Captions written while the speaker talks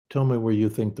Tell me where you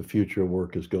think the future of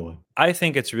work is going. I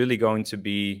think it's really going to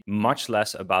be much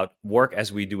less about work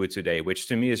as we do it today, which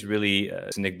to me is really,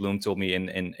 as Nick Bloom told me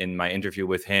in my interview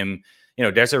with him,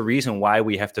 there's a reason why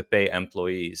we have to pay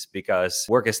employees, because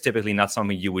work is typically not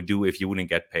something you would do if you wouldn't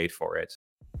get paid for it.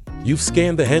 You've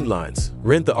scanned the headlines,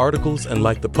 read the articles, and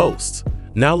liked the posts.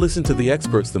 Now listen to the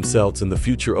experts themselves in the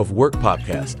Future of Work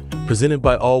podcast, presented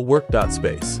by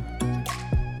allwork.space.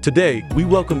 Today, we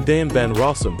welcome Daan van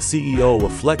Rossum, CEO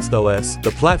of FlexeOS, the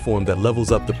platform that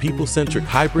levels up the people-centric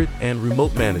hybrid and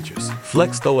remote managers.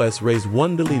 FlexeOS raised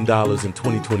 $1 million in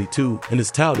 2022 and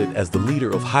is touted as the leader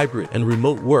of hybrid and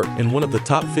remote work and one of the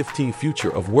top 15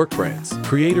 Future of Work brands.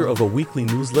 Creator of a weekly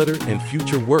newsletter and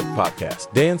Future Work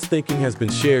podcast, Daan's thinking has been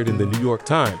shared in the New York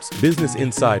Times, Business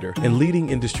Insider, and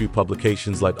leading industry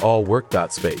publications like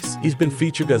allwork.space. He's been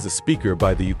featured as a speaker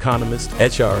by The Economist,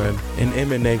 HRM, and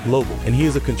M&A Global, and he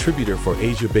is a contributor for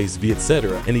Asia-based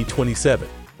Vietcetera and E27.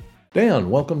 Dan,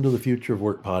 welcome to the Future of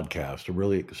Work podcast. I'm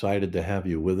really excited to have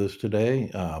you with us today.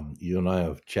 You and I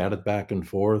have chatted back and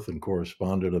forth and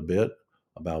corresponded a bit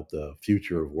about the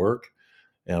future of work.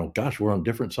 And gosh, we're on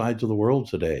different sides of the world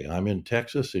today. I'm in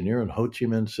Texas and you're in Ho Chi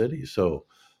Minh City. So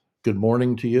good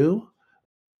morning to you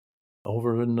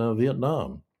over in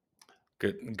Vietnam.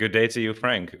 Good day to you,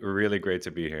 Frank. Really great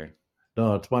to be here.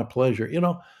 No, it's my pleasure.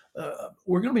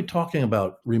 We're going to be talking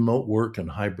about remote work and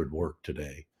hybrid work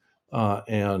today.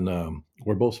 And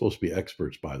we're both supposed to be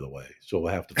experts, by the way, so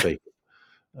we'll have to fake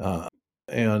it.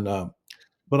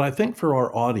 But I think for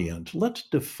our audience, let's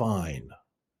define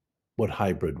what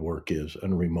hybrid work is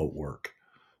and remote work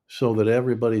so that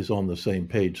everybody's on the same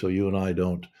page so you and I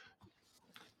don't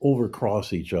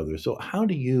overcross each other. So how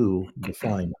do you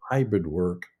define hybrid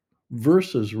work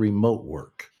versus remote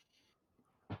work?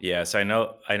 Yes, I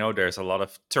know there's a lot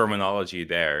of terminology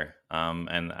there.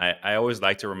 And I always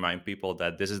like to remind people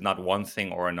that this is not one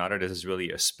thing or another. This is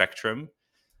really a spectrum.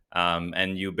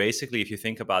 And you basically, if you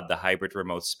think about the hybrid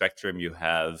remote spectrum, you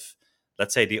have,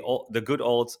 let's say, the good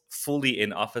old fully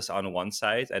in office on one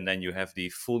side, and then you have the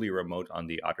fully remote on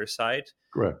the other side.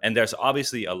 Correct. And there's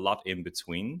obviously a lot in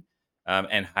between.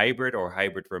 And hybrid or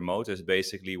hybrid remote is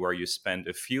basically where you spend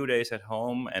a few days at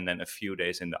home and then a few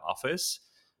days in the office.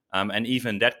 And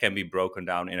even that can be broken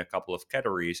down in a couple of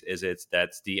categories. Is it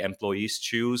that the employees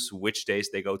choose which days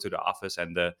they go to the office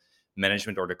and the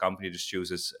management or the company just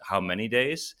chooses how many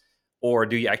days? Or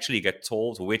do you actually get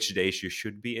told which days you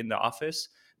should be in the office?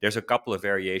 There's a couple of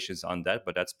variations on that,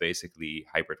 but that's basically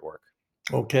hybrid work.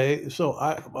 Okay, so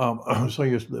so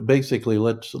you're basically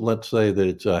let's say that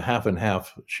it's a half and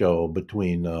half show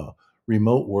between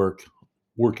remote work,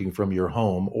 working from your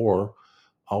home, or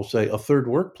I'll say a third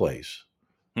workplace.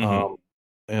 Mm-hmm.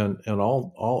 And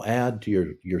I'll add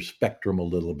to your spectrum a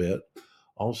little bit.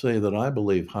 I'll say that I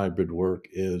believe hybrid work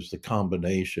is the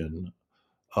combination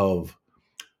of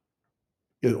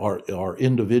are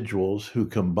individuals who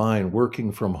combine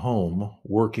working from home,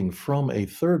 working from a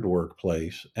third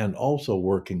workplace, and also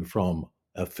working from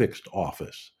a fixed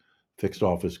office. Fixed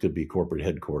office could be corporate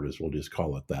headquarters. We'll just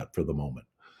call it that for the moment.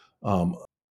 Um,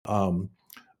 um,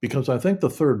 because I think the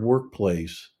third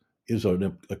workplace is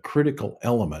a critical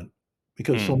element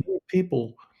because so many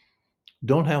people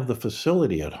don't have the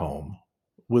facility at home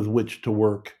with which to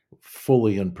work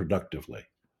fully and productively.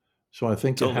 So I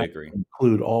think you Totally have agree. to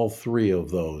include all three of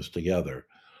those together.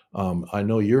 I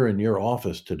know you're in your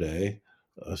office today,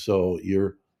 so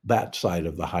you're that side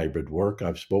of the hybrid work.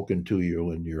 I've spoken to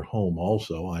you in your home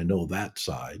also. I know that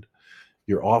side.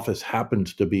 Your office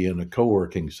happens to be in a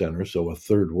co-working center, so a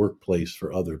third workplace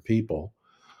for other people.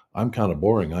 I'm kind of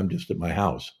boring. I'm just at my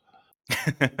house,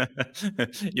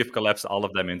 You've collapsed all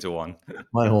of them into one.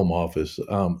 my home office.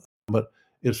 But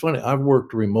it's funny. I've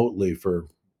worked remotely for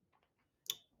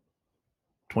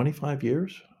 25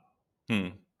 years.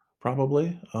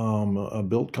 Probably.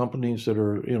 Built companies that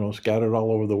are, scattered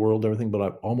all over the world, everything, but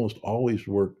I've almost always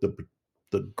worked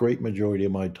the great majority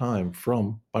of my time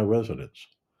from my residence.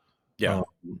 Yeah.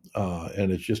 Um,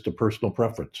 and it's just a personal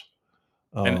preference.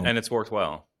 And it's worked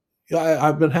well. Yeah,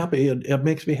 I've been happy. It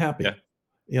makes me happy. Yeah.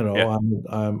 You know, Yeah.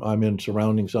 I'm in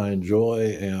surroundings I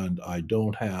enjoy, and I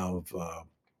don't have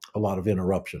a lot of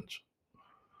interruptions.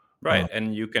 Right.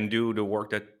 And you can do the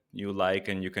work that you like,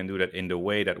 and you can do that in the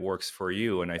way that works for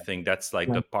you. And I think that's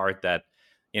like the part that,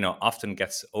 often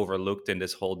gets overlooked in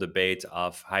this whole debate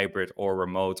of hybrid or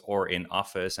remote or in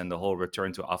office and the whole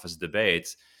return to office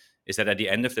debate, is that at the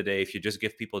end of the day, if you just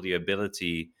give people the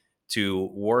ability to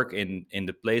work in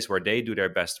the place where they do their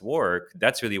best work,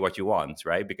 that's really what you want,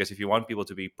 right? Because if you want people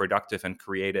to be productive and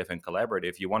creative and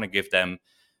collaborative, you want to give them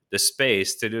the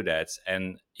space to do that.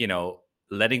 And,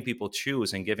 letting people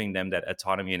choose and giving them that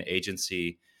autonomy and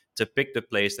agency to pick the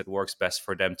place that works best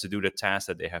for them to do the task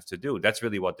that they have to do. That's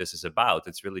really what this is about.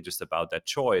 It's really just about that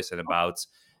choice and about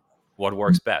what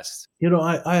works best.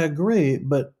 I agree,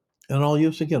 but and I'll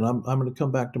use again, I'm going to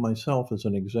come back to myself as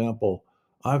an example.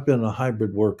 I've been a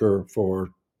hybrid worker for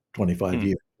 25 Mm,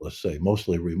 years, let's say,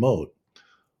 mostly remote.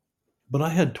 But I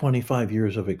had 25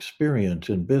 years of experience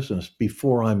in business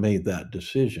before I made that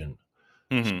decision.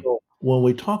 hmm So when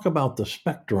we talk about the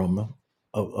spectrum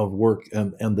of work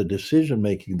and the decision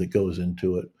making that goes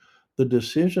into it, the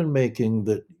decision making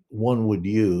that one would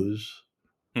use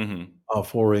hmm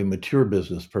for a mature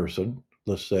business person,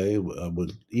 let's say,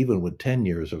 with even with 10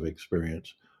 years of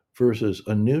experience, versus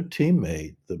a new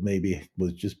teammate that maybe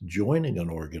was just joining an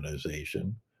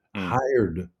organization, mm,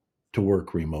 hired to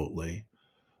work remotely,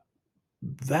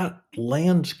 that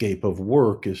landscape of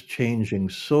work is changing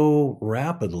so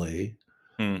rapidly.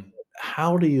 mm,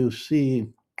 How do you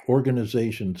see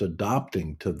organizations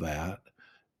adopting to that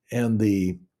and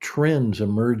the trends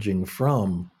emerging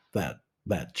from that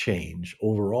change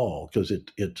overall? Because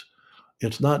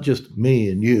it's not just me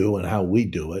and you and how we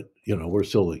do it.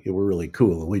 We're really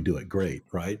cool and we do it great,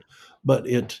 right? But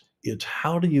it's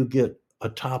how do you get a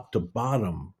top to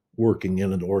bottom working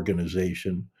in an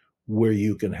organization where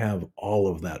you can have all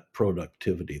of that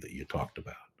productivity that you talked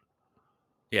about?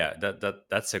 Yeah,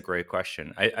 that's a great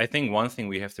question. I think one thing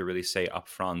we have to really say up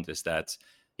front is that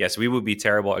yes, we would be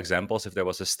terrible examples if there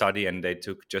was a study and they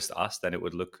took just us, then it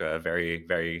would look very,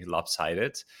 very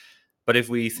lopsided. But if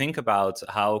we think about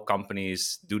how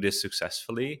companies do this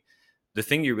successfully, the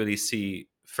thing you really see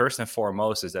first and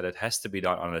foremost is that it has to be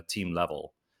done on a team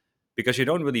level, because you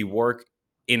don't really work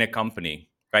in a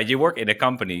company, right? You work in a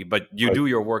company, but you Right. do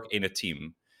your work in a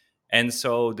team. And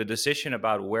so the decision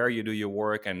about where you do your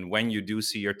work and when you do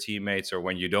see your teammates or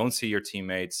when you don't see your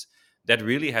teammates, that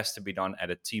really has to be done at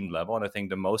a team level. And I think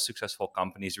the most successful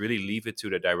companies really leave it to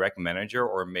the direct manager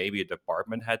or maybe a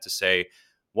department head to say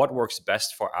what works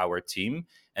best for our team.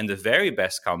 And the very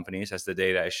best companies, as the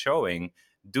data is showing,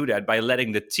 do that by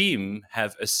letting the team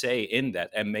have a say in that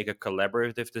and make a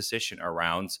collaborative decision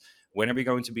around when are we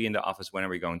going to be in the office, when are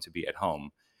we going to be at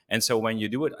home. And so when you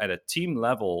do it at a team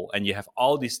level and you have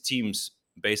all these teams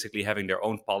basically having their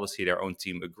own policy, their own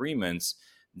team agreements,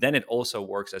 then it also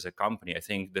works as a company. I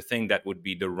think the thing that would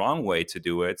be the wrong way to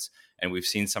do it, and we've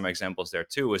seen some examples there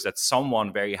too, is that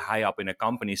someone very high up in a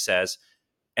company says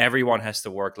everyone has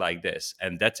to work like this.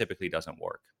 And that typically doesn't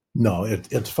work. No,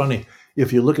 it's funny.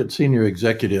 If you look at senior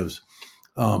executives,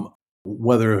 um,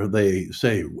 whether they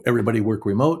say everybody work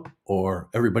remote or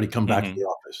everybody come back to the hmm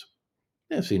office,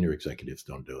 yeah, senior executives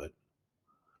don't do it.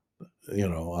 You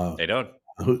know, They don't.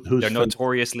 who's They're famous?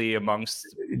 notoriously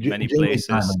amongst many Jamie places.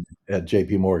 Dimon at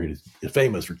J.P. Morgan is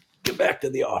famous for get back to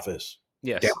the office.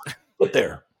 Damn Yes. it, get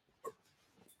there.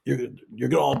 You're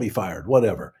gonna all be fired.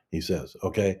 Whatever he says.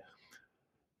 Okay,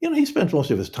 he spends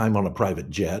most of his time on a private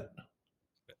jet.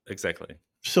 Exactly.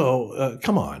 So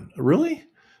come on, really?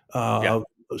 Yeah. Uh,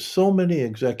 so many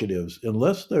executives,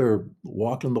 unless they're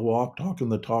walking the walk, talking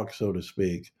the talk, so to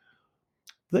speak,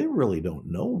 they really don't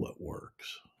know what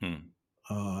works. Hmm.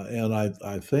 And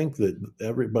I think that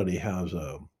everybody has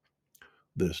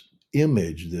this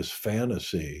image, this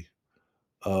fantasy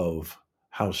of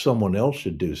how someone else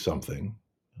should do something.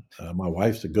 My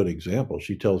wife's a good example.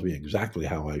 She tells me exactly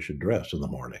how I should dress in the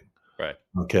morning, Right.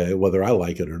 okay, whether I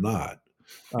like it or not.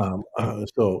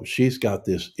 So she's got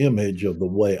this image of the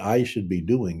way I should be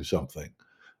doing something,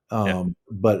 Yeah.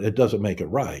 but it doesn't make it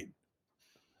right.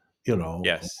 I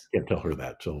Yes. can't tell her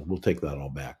that, so we'll take that all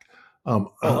back.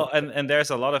 Well, and there's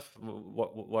a lot of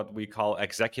what we call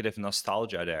executive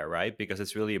nostalgia there, right? Because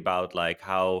it's really about like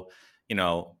how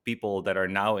people that are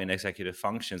now in executive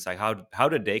functions, like how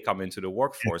did they come into the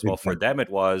workforce? Well, for Exactly. them it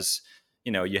was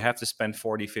you have to spend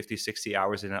 40, 50, 60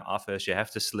 hours in an office, you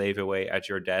have to slave away at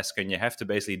your desk, and you have to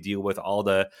basically deal with all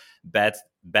the bad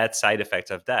side effects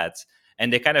of that.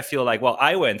 And they kind of feel like, well,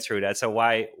 I went through that, so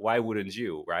why wouldn't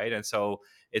you, right? And so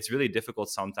it's really difficult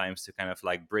sometimes to kind of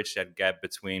like bridge that gap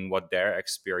between what their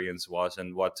experience was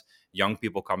and what young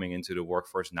people coming into the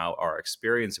workforce now are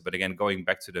experiencing. But again, going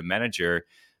back to the manager,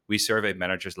 we surveyed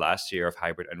managers last year of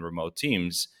hybrid and remote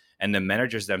teams, and the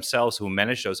managers themselves who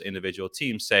manage those individual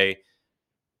teams say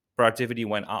productivity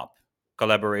went up,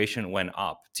 collaboration went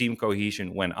up, team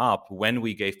cohesion went up when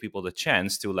we gave people the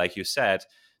chance to, like you said,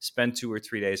 spend 2 or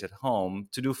 3 days at home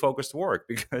to do focused work,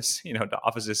 because the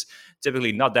office is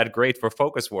typically not that great for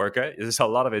focused work. There's a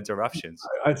lot of interruptions.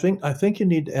 I think you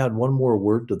need to add one more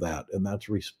word to that, and that's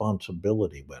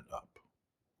responsibility went up.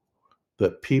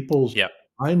 That people's Yeah.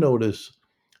 I notice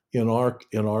in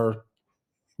our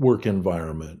work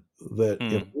environment that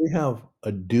if Mm, we have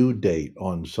a due date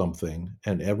on something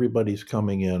and everybody's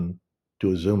coming in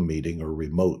to a Zoom meeting or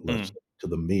remote, let's mm, say, to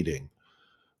the meeting,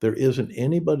 there isn't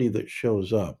anybody that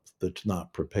shows up that's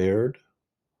not prepared,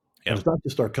 and yeah. it's not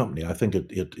just our company, I think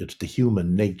it's the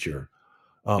human nature.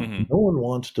 Hmm. No one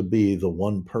wants to be the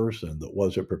one person that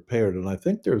wasn't prepared, and I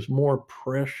think there's more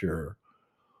pressure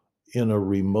in a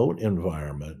remote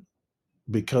environment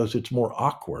because it's more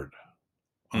awkward,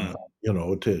 uh, Mm,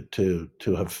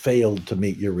 to have failed to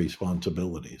meet your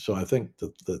responsibility. So I think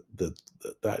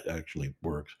that actually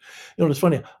works. It's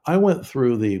funny. I went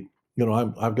through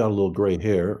I've got a little gray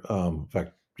hair. In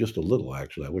fact, just a little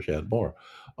actually. I wish I had more.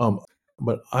 Um,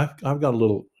 but I've got a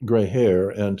little gray hair,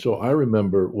 and so I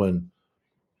remember when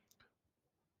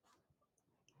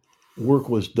work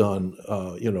was done.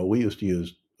 We used to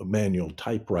use manual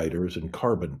typewriters and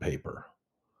carbon paper.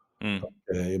 mm,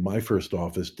 My first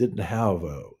office didn't have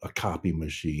a copy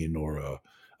machine or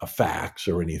a fax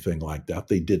or anything like that.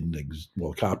 They didn't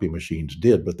well, copy machines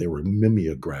did, but they were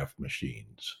mimeograph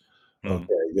machines. mm,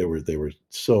 Okay, they were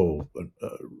so,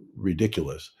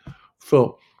 ridiculous.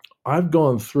 So, I've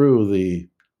gone through the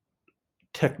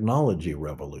technology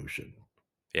revolution,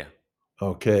 yeah.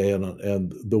 okay,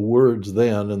 and the words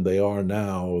then and they are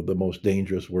now, the most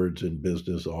dangerous words in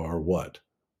business are what?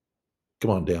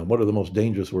 Come on, Dan, what are the most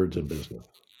dangerous words in business?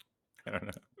 I don't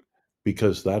know.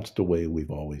 Because that's the way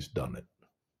we've always done it.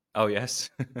 Oh, yes.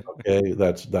 Okay,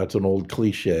 that's an old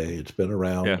cliche. It's been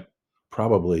around Yeah.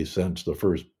 probably since the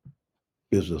first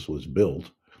business was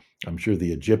built. I'm sure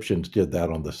the Egyptians did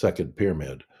that on the second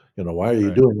pyramid. "Why are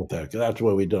you Right. doing with that?" "'Cause that's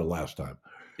what we did last time."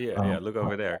 Yeah. Yeah. Um, Look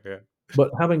uh, over there. Yeah.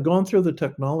 but having gone through the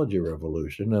technology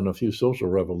revolution and a few social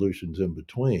revolutions in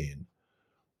between,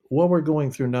 what we're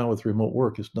going through now with remote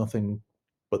work is nothing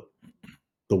but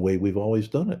the way we've always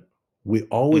done it. We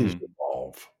always Hmm.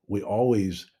 evolve. We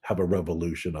always have a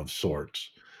revolution of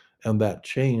sorts. And that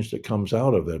change that comes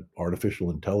out of it, artificial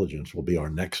intelligence will be our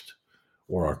next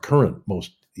or our current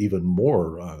most even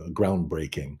more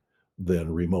groundbreaking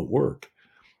than remote work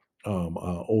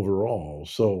overall.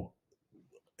 So,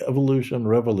 evolution,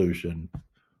 revolution,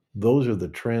 those are the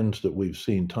trends that we've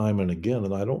seen time and again.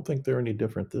 And I don't think they're any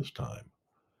different this time.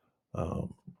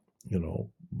 Um, you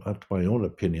know, that's my own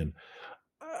opinion.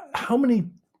 How many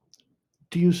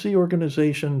do you see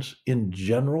organizations in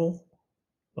general,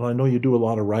 and I know you do a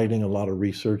lot of writing, a lot of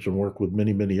research, and work with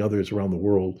many, many others around the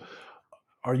world.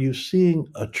 Are you seeing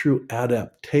a true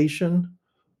adaptation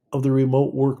of the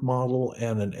remote work model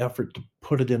and an effort to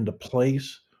put it into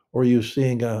place? Or are you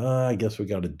seeing I guess we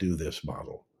got to do this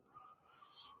model?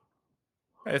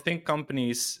 I think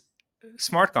companies,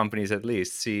 smart companies at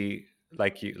least, see,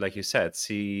 like you said,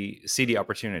 see the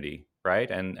opportunity, right?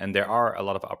 And there are a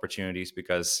lot of opportunities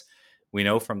because we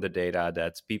know from the data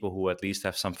that people who at least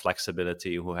have some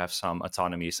flexibility, who have some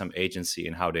autonomy, some agency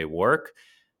in how they work,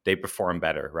 they perform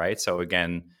better, right? So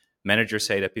again, managers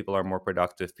say that people are more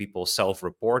productive. People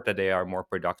self-report that they are more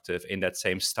productive. In that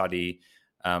same study,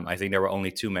 I think there were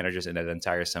only two managers in that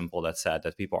entire sample that said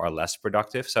that people are less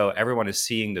productive. So everyone is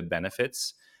seeing the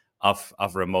benefits of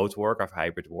remote work, of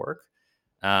hybrid work,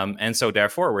 and so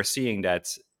therefore we're seeing that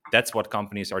that's what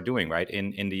companies are doing, right?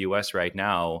 In the US right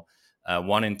now,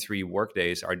 1 in 3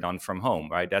 workdays are done from home,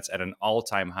 right? That's at an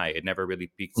all-time high. It never really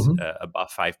peaked Mhm.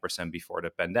 above 5% before the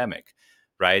pandemic,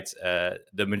 right?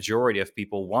 The majority of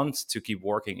people want to keep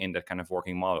working in that kind of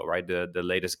working model, right? The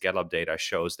latest Gallup data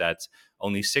shows that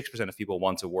only 6% of people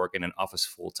want to work in an office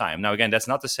full time. Now, again, that's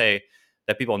not to say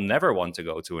that people never want to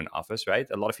go to an office, right?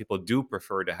 A lot of people do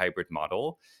prefer the hybrid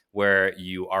model where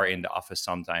you are in the office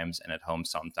sometimes and at home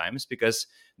sometimes, because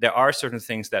there are certain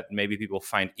things that maybe people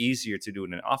find easier to do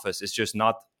in an office. It's just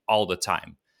not all the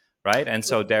time, right? And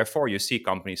so therefore you see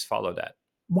companies follow that.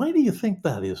 Why do you think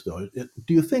that is, though?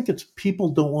 Do you think it's people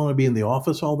don't want to be in the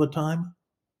office all the time,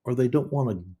 or they don't want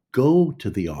to go to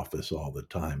the office all the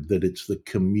time? That it's the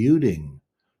commuting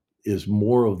is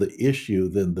more of the issue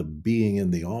than the being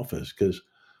in the office? Because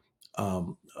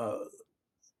um,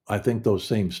 I think those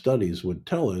same studies would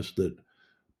tell us that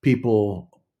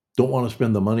people don't wanna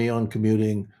spend the money on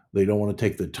commuting, they don't wanna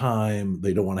take the time,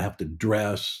 they don't wanna have to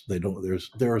dress, they don't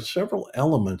there are several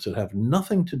elements that have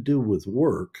nothing to do with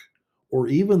work or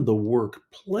even the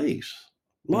workplace.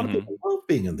 A lot of Hmm. people love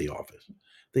being in the office.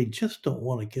 They just don't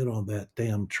wanna get on that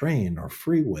damn train or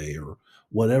freeway or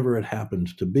whatever it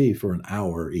happens to be for an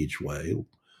hour each way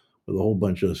with a whole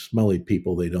bunch of smelly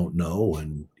people they don't know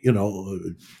and,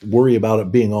 worry about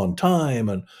it being on time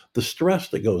and the stress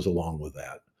that goes along with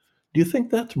that. Do you think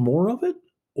that's more of it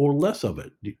or less of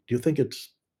it? Do you think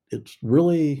it's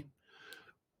really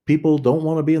people don't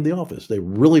wanna be in the office? They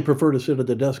really prefer to sit at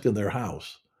the desk in their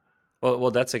house.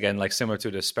 Well, that's again like similar to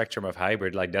the spectrum of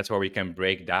hybrid. Like that's where we can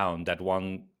break down that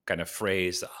one kind of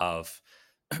phrase of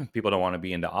people don't want to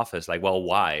be in the office. Like, well,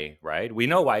 why? Right? We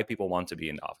know why people want to be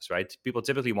in the office, right? People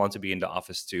typically want to be in the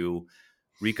office to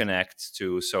reconnect,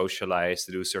 to socialize,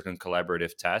 to do certain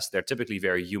collaborative tasks. They're typically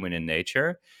very human in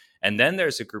nature. And then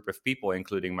there's a group of people,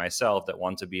 including myself, that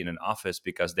want to be in an office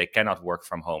because they cannot work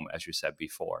from home, as you said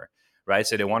before, right?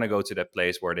 So they want to go to that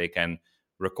place where they can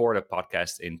record a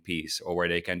podcast in peace, or where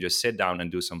they can just sit down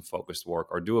and do some focused work,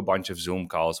 or do a bunch of Zoom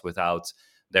calls without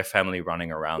their family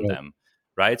running around Right. them.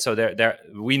 Right. So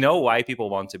we know why people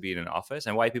want to be in an office,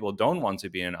 and why people don't want to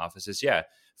be in an office is, yeah,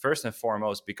 first and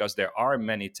foremost, because there are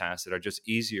many tasks that are just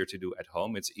easier to do at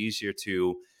home. It's easier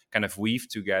to kind of weave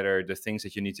together the things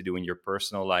that you need to do in your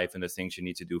personal life and the things you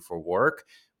need to do for work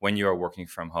when you are working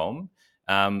from home.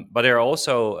 But there are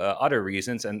also other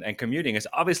reasons, and commuting is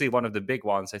obviously one of the big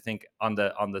ones. I think on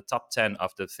the top 10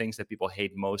 of the things that people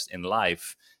hate most in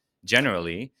life,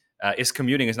 generally, is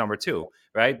commuting is number two,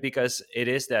 right? Because it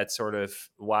is that sort of,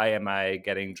 why am I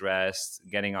getting dressed,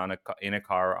 getting in a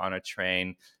car, on a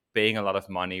train, paying a lot of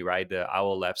money, right? The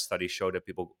Owl Lab study showed that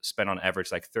people spend on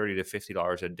average like $30 to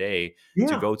 $50 a day to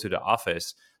Yeah. go to the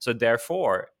office. So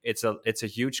therefore, it's a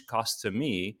huge cost to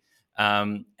me.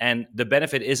 And the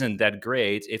benefit isn't that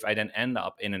great if I then end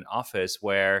up in an office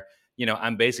where,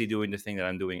 I'm basically doing the thing that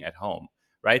I'm doing at home.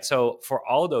 Right. So for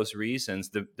all those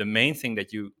reasons, the main thing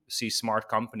that you see smart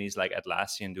companies like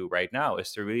Atlassian do right now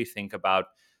is to really think about,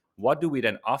 what do we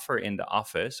then offer in the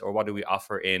office, or what do we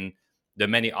offer in the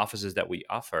many offices that we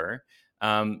offer,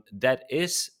 that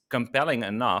is compelling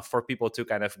enough for people to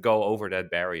kind of go over that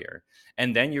barrier.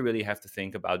 And then you really have to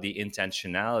think about the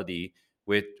intentionality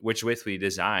with which we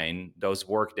design those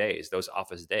work days, those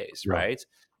office days, Yeah. right?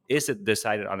 Is it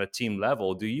decided on a team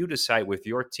level? Do you decide with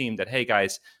your team that, hey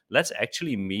guys, let's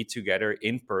actually meet together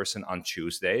in person on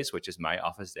Tuesdays, which is my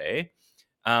office day,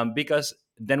 because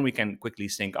then we can quickly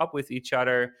sync up with each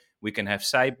other. We can have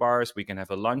sidebars. We can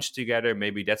have a lunch together.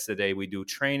 Maybe that's the day we do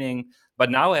training. But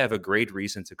now I have a great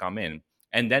reason to come in.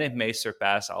 And then it may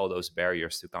surpass all those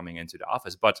barriers to coming into the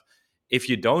office. But if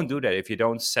you don't do that, if you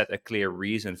don't set a clear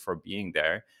reason for being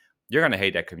there, you're going to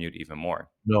hate that commute even more.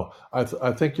 No, I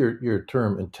think your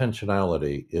term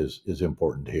intentionality is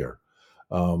important here,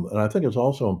 and I think it's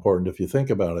also important if you think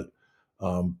about it.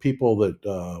 People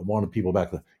that wanted people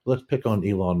back then. Let's pick on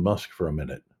Elon Musk for a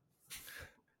minute.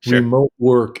 Sure. Remote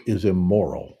work is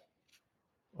immoral.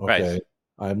 Right. Okay,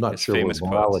 I'm not His sure where famous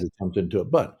quote. morality comes into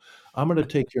it, but I'm going to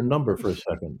take your number for a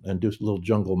second and do a little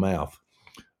jungle math.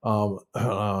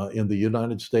 In the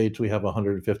United States, we have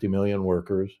 150 million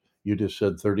workers. You just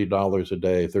said $30 a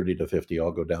day, 30 to 50.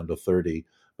 I'll go down to 30.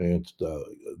 It's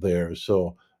there.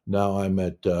 So now I'm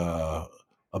at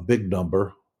a big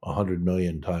number, 100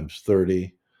 million times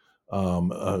 30.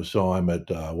 So I'm at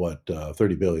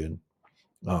 30 billion,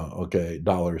 okay,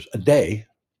 dollars a day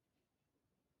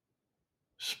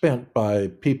spent by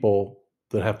people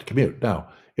that have to commute. Now,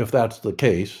 if that's the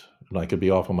case, and I could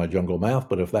be off on my jungle math,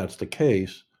 but if that's the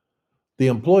case, the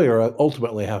employer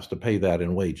ultimately has to pay that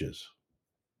in wages.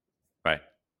 Right.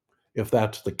 If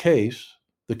that's the case,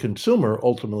 the consumer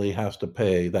ultimately has to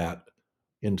pay that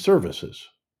in services.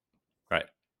 Right.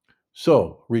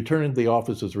 So, returning to the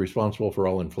office is responsible for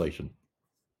all inflation.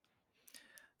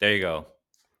 There you go.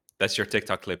 That's your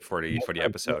TikTok clip for the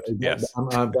episode. Yes.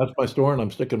 That's my story, and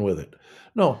I'm sticking with it.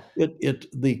 No,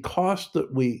 the cost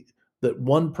that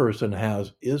one person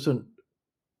has isn't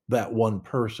that one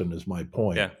person, is my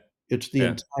point. Yeah. It's the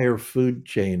Yeah. entire food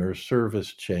chain or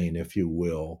service chain, if you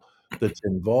will, that's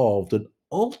involved, and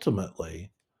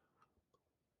ultimately,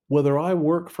 whether I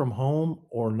work from home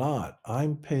or not,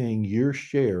 I'm paying your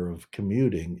share of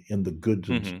commuting in the goods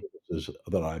and Hmm. services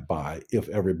that I buy if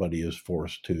everybody is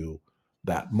forced to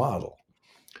that model.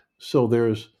 So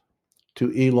there's,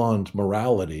 to Elon's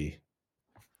morality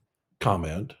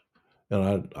comment,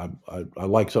 and I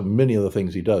like many of the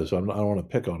things he does, so I don't wanna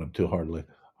pick on him too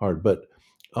hard, but,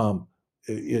 um,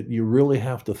 you really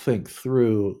have to think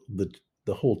through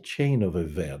the whole chain of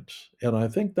events, and I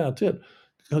think that's it.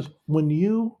 Because when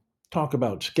you talk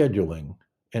about scheduling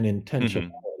and Hmm.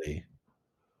 intentionality,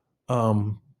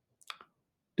 um,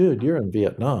 dude, you're in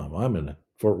Vietnam, I'm in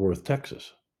Fort Worth,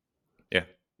 Texas. Yeah.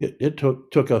 It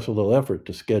took us a little effort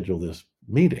to schedule this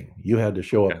meeting. You had to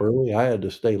show up Yeah. early, I had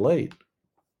to stay late.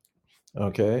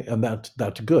 Okay, and that's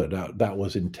good. That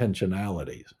was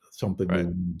intentionality, something we Right.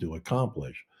 wanted to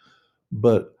accomplish.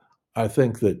 But I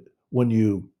think that when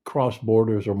you cross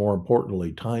borders, or more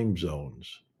importantly, time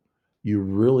zones, you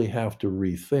really have to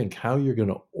rethink how you're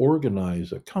gonna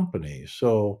organize a company.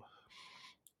 So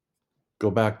go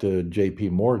back to J.P.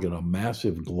 Morgan, a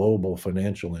massive global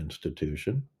financial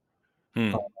institution.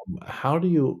 Hmm. How do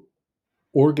you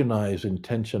organize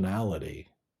intentionality,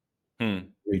 Hmm.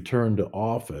 return to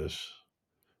office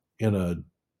in a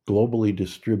globally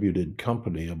distributed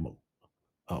company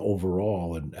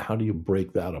overall, and how do you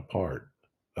break that apart?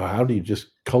 How do you just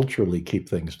culturally keep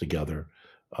things together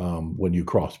when you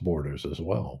cross borders as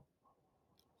well?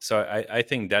 So I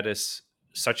think that is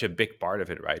such a big part of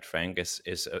it, right, Frank?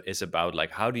 Is about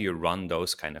like how do you run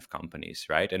those kind of companies,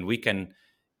 right? And we can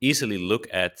easily look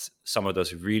at some of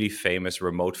those really famous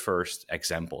remote first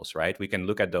examples, right? We can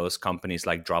look at those companies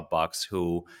like Dropbox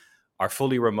who are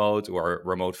fully remote or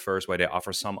remote first, where they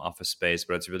offer some office space,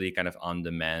 but it's really kind of on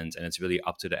demand and it's really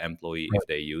up to the employee Right. if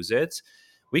they use it.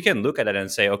 We can look at it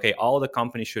and say, okay, all the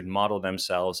companies should model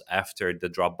themselves after the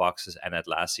Dropboxes and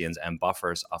Atlassians and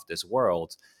Buffers of this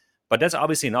world. But that's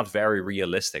obviously not very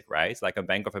realistic, right? Like a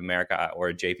Bank of America or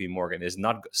a JP Morgan is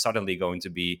not suddenly going to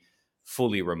be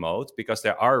fully remote because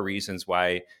there are reasons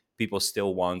why people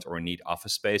still want or need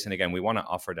office space. And again, we want to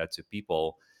offer that to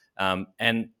people.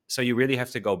 And so you really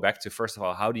have to go back to, first of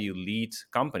all, how do you lead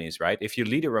companies, right? If you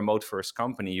lead a remote first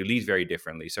company, you lead very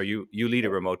differently. So you lead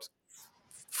a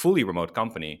fully remote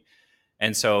company.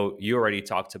 And so you already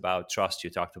talked about trust, you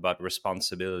talked about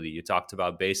responsibility, you talked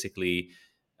about basically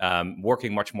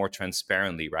working much more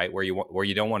transparently, right? Where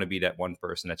you don't want to be that one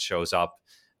person that shows up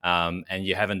and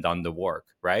you haven't done the work,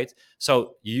 right?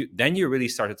 So you really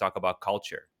start to talk about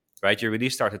culture, right? You really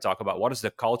start to talk about what is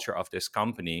the culture of this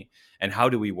company and how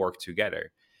do we work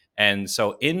together. And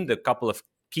so in the couple of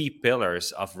key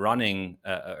pillars of running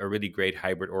a really great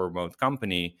hybrid or remote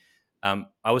company, I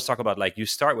always talk about like you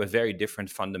start with very different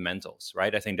fundamentals,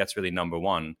 right? I think that's really number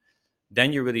one.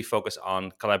 Then you really focus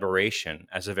on collaboration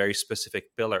as a very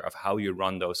specific pillar of how you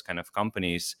run those kind of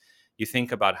companies. You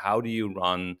think about how do you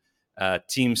run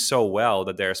teams so well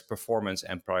that there's performance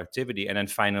and productivity. And then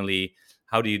finally,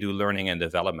 how do you do learning and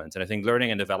development? And I think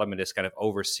learning and development is kind of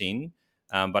overseen,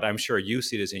 but I'm sure you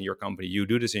see this in your company. You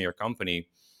do this in your company.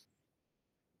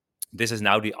 This is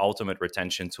now the ultimate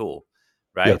retention tool,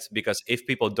 Yeah. right? Because if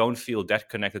people don't feel that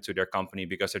connected to their company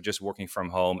because they're just working from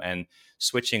home and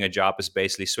switching a job is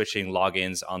basically switching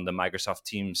logins on the Microsoft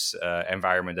Teams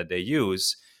environment that they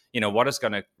use, what is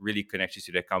going to really connect you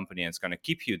to their company and it's going to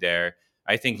keep you there?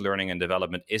 I think learning and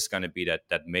development is going to be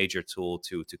that major tool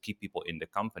to keep people in the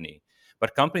company.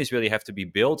 But companies really have to be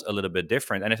built a little bit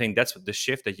different, and I think that's the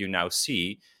shift that you now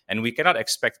see. And we cannot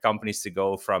expect companies to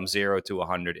go from 0 to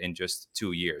 100 in just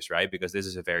 2 years, right? Because this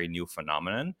is a very new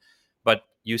phenomenon. But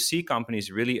you see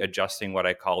companies really adjusting what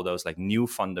I call those like new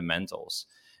fundamentals.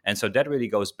 And so that really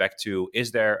goes back to,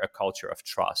 is there a culture of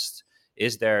trust?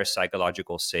 Is there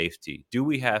psychological safety? Do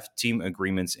we have team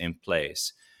agreements in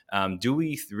place? Do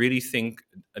we really think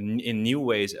in new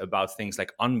ways about things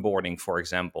like onboarding, for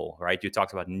example, right? You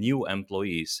talked about new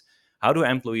employees. How do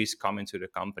employees come into the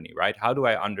company, right? How do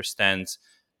I understand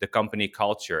the company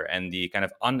culture and the kind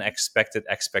of unexpected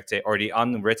expectation or the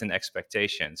unwritten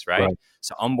expectations, right? Right.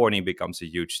 So onboarding becomes a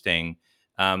huge thing.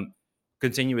 Um,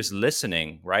 Continuous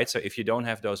listening, right? So if you don't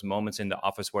have those moments in the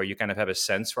office where you kind of have a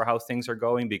sense for how things are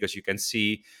going because you can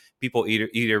see people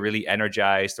either really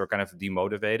energized or kind of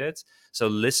demotivated. So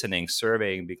listening,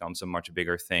 surveying becomes a much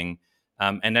bigger thing.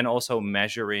 And then also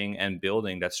measuring and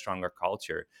building that stronger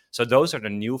culture. So those are the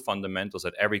new fundamentals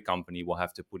that every company will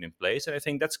have to put in place. And I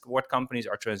think that's what companies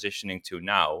are transitioning to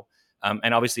now.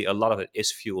 And obviously, a lot of it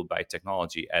is fueled by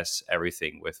technology, as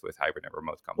everything with hybrid and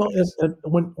remote Well, and, companies.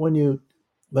 and when you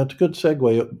that's a good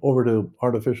segue over to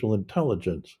artificial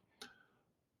intelligence.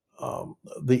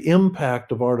 The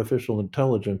impact of artificial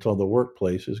intelligence on the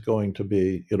workplace is going to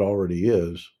be, it already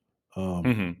is, um,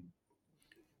 Hmm.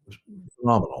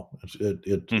 phenomenal.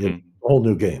 It's Hmm. a whole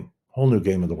new game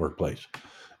in the workplace.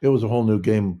 It was a whole new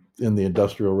game in the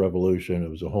Industrial Revolution. It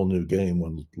was a whole new game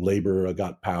when labor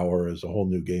got power. It's a whole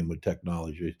new game with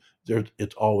technology.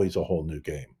 It's always a whole new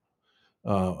game.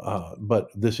 But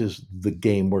this is the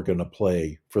game we're going to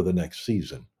play for the next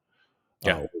season,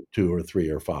 Yeah. 2 or 3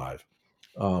 or 5.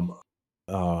 Um,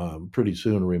 Pretty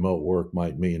soon, remote work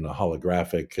might mean a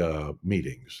holographic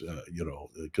meetings,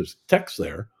 because tech's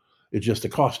there. It's just the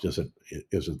cost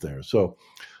isn't there. So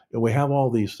we have all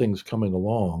these things coming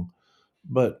along,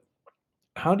 but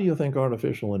how do you think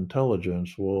artificial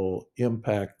intelligence will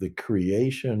impact the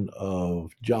creation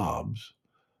of jobs,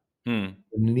 Hmm.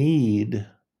 the need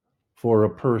for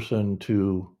a person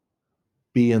to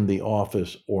be in the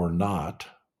office or not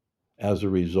as a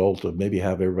result of maybe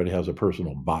have everybody has a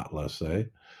personal bot, let's say,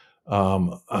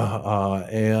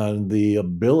 and the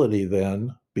ability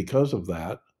then, because of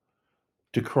that,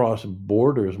 to cross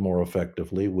borders more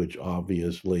effectively, which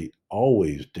obviously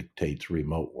always dictates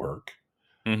remote work.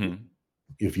 Hmm.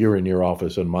 If you're in your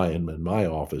office and in my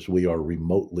office, we are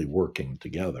remotely working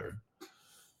together.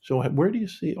 So where do you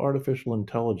see artificial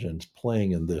intelligence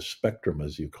playing in this spectrum,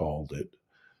 as you called it,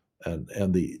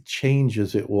 and the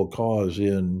changes it will cause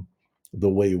in the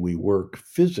way we work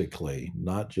physically,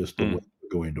 not just the way we're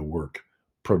going to work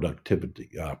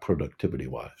productivity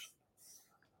wise?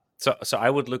 So I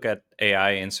would look at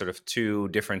AI in sort of two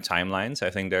different timelines. I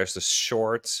think there's the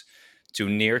short to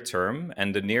near term,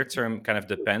 and the near term kind of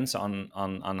depends on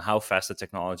how fast the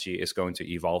technology is going to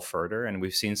evolve further. And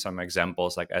we've seen some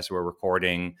examples, like as we're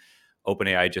recording,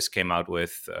 OpenAI just came out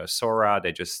with Sora.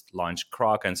 They just launched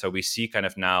Croc, and so we see kind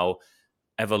of now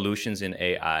evolutions in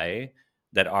AI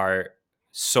that are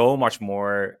so much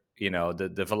more,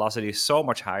 the velocity is so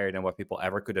much higher than what people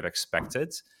ever could have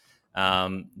expected.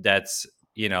 That's,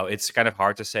 it's kind of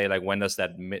hard to say, like, when does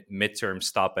that midterm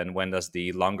stop and when does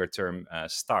the longer term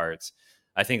start.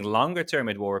 I think longer term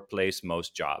it will replace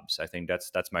most jobs. I think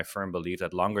that's my firm belief,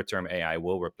 that longer term AI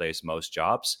will replace most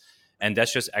jobs. And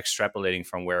that's just extrapolating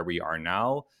from where we are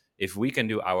now. If we can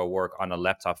do our work on a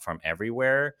laptop from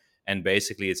everywhere, and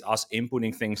basically it's us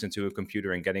inputting things into a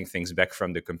computer and getting things back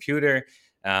from the computer,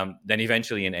 then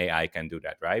eventually an AI can do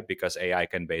that, right? Because AI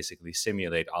can basically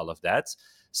simulate all of that.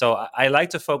 So I like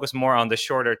to focus more on the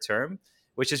shorter term,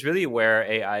 which is really where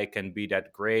AI can be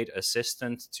that great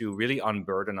assistant to really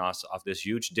unburden us of this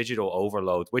huge digital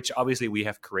overload, which obviously we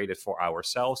have created for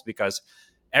ourselves. Because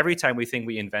every time we think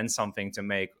we invent something to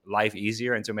make life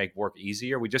easier and to make work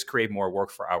easier, we just create more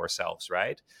work for ourselves,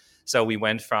 right? So we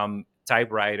went from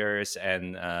typewriters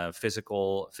and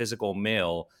physical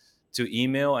mail to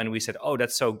email, and we said, oh,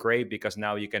 that's so great, because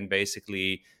now you can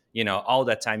basically, all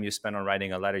that time you spend on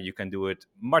writing a letter, you can do it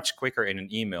much quicker in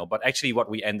an email. But actually what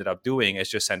we ended up doing is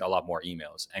just send a lot more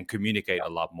emails and communicate a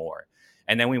lot more.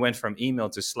 And then we went from email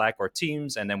to Slack or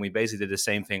Teams, and then we basically did the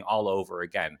same thing all over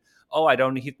again. Oh, I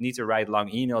don't need to write long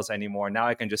emails anymore. Now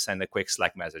I can just send a quick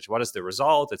Slack message. What is the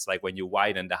result? It's like when you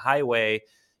widen the highway,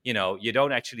 you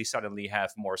don't actually suddenly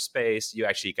have more space, you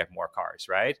actually get more cars,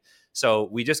 right? So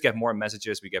we just get more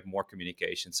messages, we get more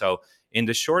communication. So in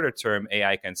the shorter term,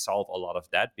 AI can solve a lot of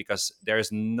that, because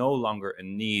there's no longer a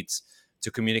need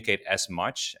to communicate as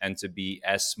much and to be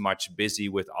as much busy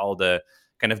with all the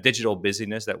kind of digital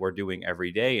busyness that we're doing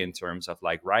every day in terms of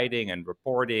like writing and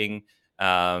reporting,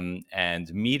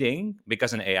 and meeting,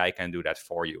 because an AI can do that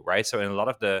for you, right? So in a lot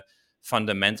of the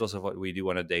fundamentals of what we do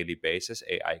on a daily basis,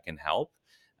 AI can help.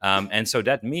 And so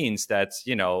that means that,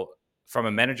 from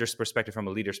a manager's perspective, from a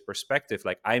leader's perspective,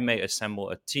 like, I may assemble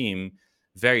a team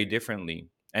very differently.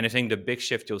 And I think the big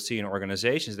shift you'll see in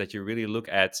organizations, that you really look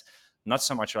at not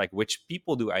so much like which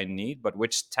people do I need, but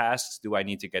which tasks do I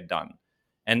need to get done.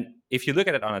 And if you look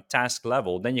at it on a task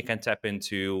level, then you can tap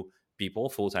into people,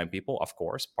 full-time people, of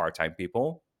course, part-time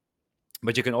people,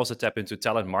 but you can also tap into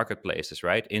talent marketplaces,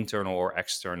 right? Internal or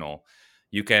external.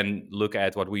 You can look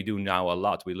at what we do now a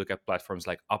lot. We look at platforms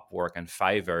like Upwork and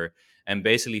Fiverr, and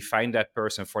basically find that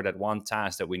person for that one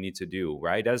task that we need to do,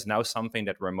 right? That is now something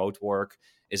that remote work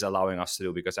is allowing us to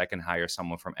do, because I can hire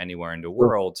someone from anywhere in the Sure.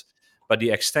 world. But the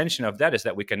extension of that is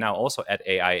that we can now also add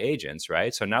AI agents,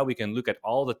 right? So now we can look at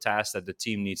all the tasks that the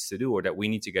team needs to do or that we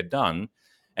need to get done.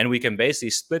 And we can basically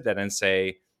split that and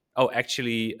say, oh,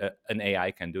 actually, an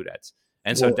AI can do that.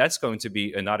 And so Well, that's going to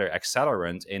be another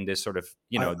accelerant in this sort of,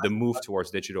 I, the move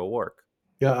towards digital work.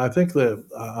 yeah, I think that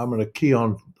I'm going to key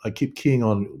on. I keep keying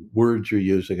on words you're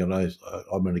using, and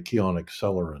I'm going to key on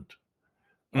accelerant,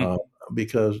 uh, Mm,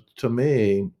 because to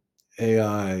me,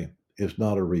 AI is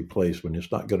not a replacement.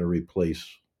 It's not going to replace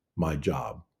my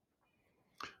job,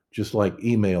 just like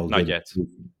email not yet.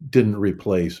 didn't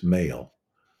replace mail.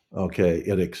 Okay,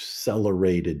 it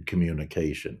accelerated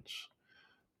communications.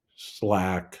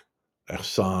 Slack,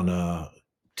 Asana,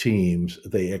 Teams,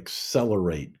 they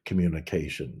accelerate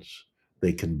communications.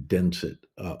 They condense it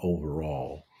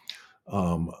overall.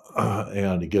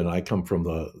 And again, I come from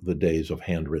the days of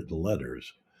handwritten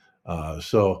letters.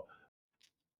 So,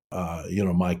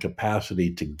 my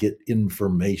capacity to get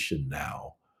information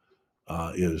now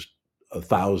is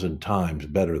 1,000 times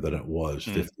better than it was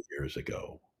Mm, 50 years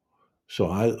ago. So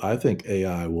I think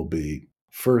AI will be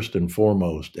first and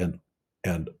foremost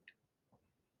and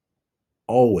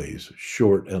always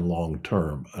short and long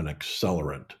term an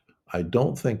accelerant. I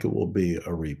don't think it will be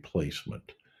a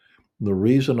replacement. The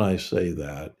reason I say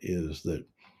that is that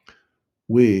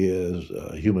we as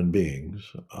human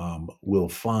beings will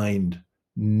find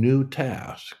new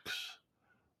tasks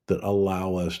that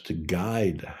allow us to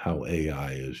guide how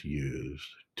AI is used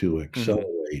to mhm.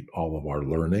 accelerate all of our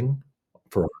learning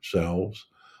for ourselves,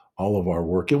 all of our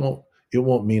work. It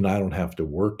won't mean I don't have to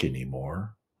work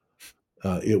anymore.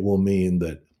 It will mean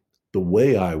that the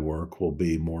way I work will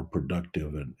be more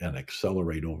productive and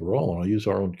accelerate overall. And I'll use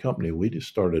our own company. We just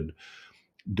started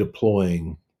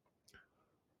deploying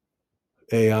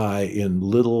AI in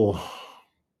little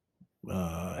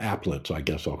applets, I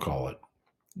guess I'll call it,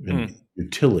 in Mm.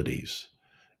 utilities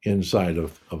inside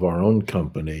of our own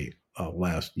company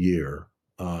last year.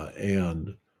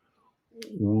 And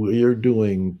we're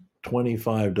doing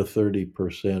 25 to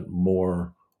 30%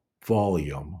 more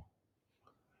volume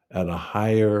at a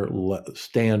higher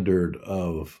standard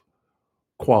of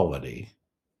quality.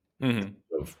 Hmm.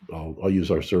 I'll use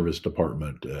our service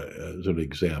department as an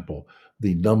example.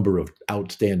 The number of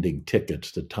outstanding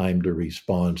tickets, the time to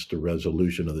response, to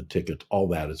resolution of the tickets, all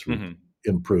that is Hmm.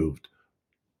 improved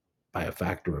by a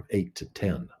factor of 8 to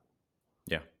 10.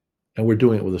 Yeah. And we're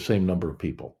doing it with the same number of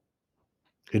people.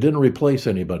 It didn't replace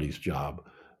anybody's job,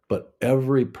 but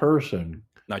every person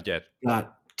Not yet.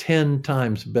 got 10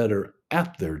 times better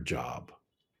at their job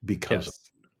because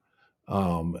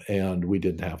of Yes. and we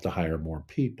didn't have to hire more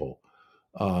people.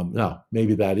 Now,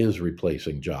 maybe that is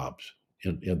replacing jobs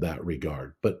in that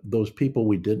regard, but those people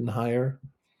we didn't hire,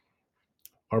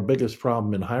 our biggest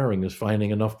problem in hiring is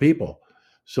finding enough people.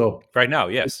 So, Right now,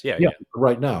 yes. Yeah, yeah, yeah.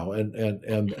 right now, and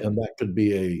that could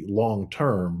be a long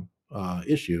term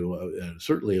issue. And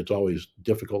certainly, it's always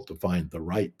difficult to find the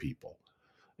right people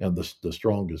and the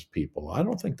strongest people. I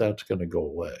don't think that's going to go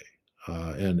away.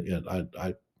 And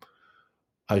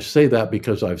I say that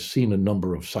because I've seen a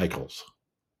number of cycles,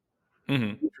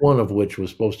 Hmm. one of which was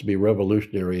supposed to be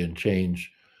revolutionary and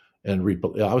change and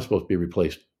I was supposed to be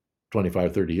replaced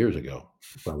 25, 30 years ago.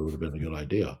 Probably would have been a good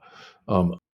idea.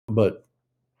 But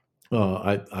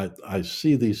I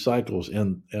see these cycles,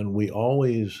 and we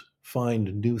always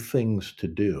find new things to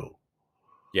do.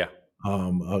 Yeah.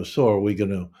 So are we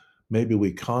going to? Maybe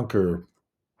we conquer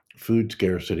food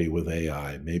scarcity with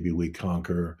AI. Maybe we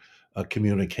conquer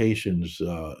communications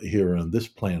here on this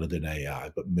planet in AI.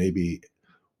 But maybe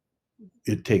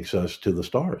it takes us to the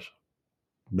stars.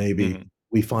 Maybe Hmm.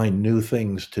 we find new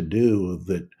things to do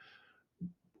that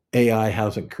AI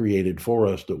hasn't created for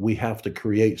us that we have to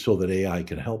create so that AI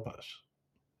can help us.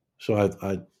 So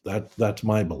that's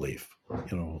my belief. And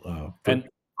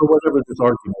For whatever this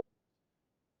argument,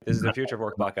 this is the Future of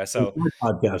Work podcast. it's So, my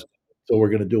podcast, so we're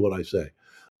going to do what I say.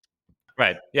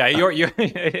 right. Yeah. You're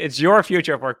it's your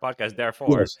Future of Work podcast.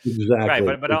 Therefore, Yes, right.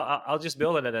 exactly. But I'll just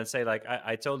build on it and say, like,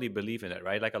 I totally believe in it,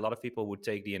 right? Like, a lot of people would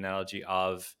take the analogy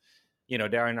of,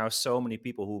 there are now so many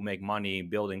people who make money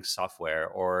building software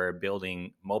or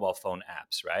building mobile phone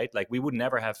apps, right? Like, we would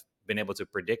never have been able to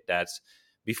predict that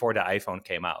before the iPhone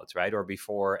came out, right? Or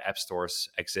before app stores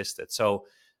existed. So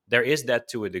there is that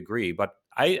to a degree. But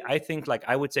I think, like,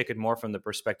 I would take it more from the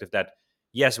perspective that,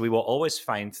 yes, we will always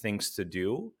find things to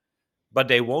do, but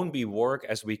they won't be work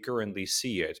as we currently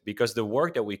see it, because the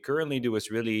work that we currently do is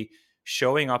really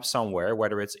showing up somewhere,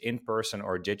 whether it's in person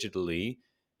or digitally,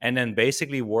 and then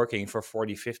basically working for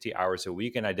 40, 50 hours a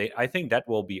week. And I think that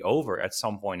will be over at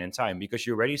some point in time, because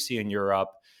you already see in Europe,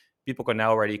 people can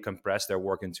now already compress their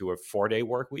work into a 4-day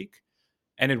work week.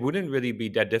 And it wouldn't really be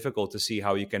that difficult to see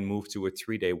how you can move to a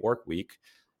 3-day work week,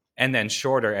 and then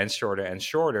shorter and shorter and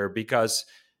shorter, because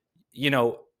you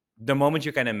know the moment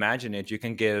you can imagine it, you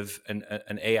can give an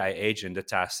AI agent the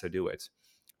task to do it,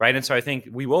 right? And so I think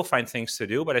we will find things to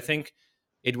do, but I think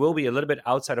it will be a little bit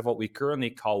outside of what we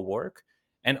currently call work.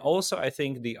 And also, I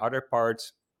think the other part,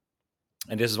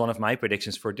 and this is one of my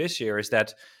predictions for this year, is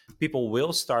that people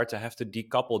will start to have to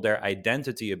decouple their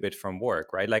identity a bit from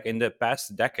work, right? Like, in the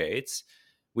past decades,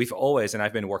 we've always, and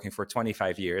I've been working for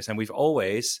 25 years, and we've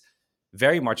always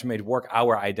very much made work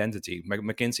our identity.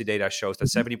 McKinsey data shows that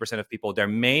 70% of people, their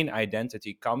main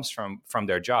identity comes from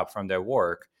their job, from their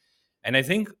work. And I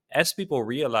think as people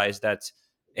realize that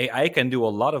AI can do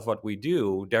a lot of what we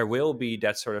do, there will be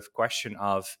that sort of question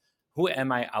of, who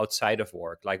am I outside of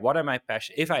work? Like, what am I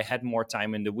passionate? If I had more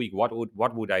time in the week, what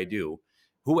would I do?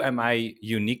 Who am I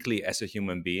uniquely as a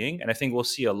human being? And I think we'll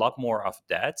see a lot more of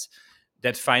that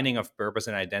finding of purpose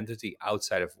and identity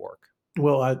outside of work.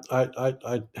 Well,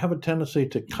 I have a tendency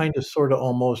to kind of, sort of,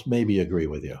 almost maybe agree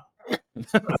with you.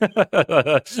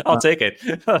 I'll take it.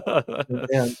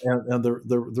 And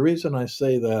the reason I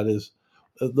say that is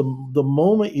the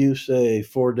moment you say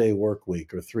 4-day work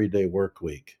week or 3-day work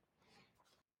week,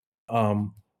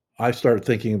 um, I start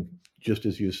thinking, just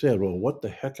as you said, well, what the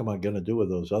heck am I going to do with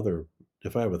those other?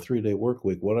 If I have a 3-day work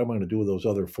week, what am I going to do with those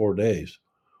other 4 days?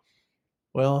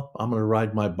 Well, I'm going to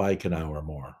ride my bike an hour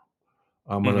more.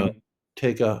 I'm going to Hmm.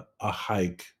 take a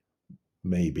hike,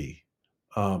 maybe.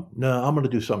 No, I'm going to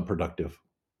do something productive.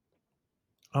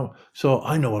 So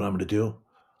I know what I'm going to do.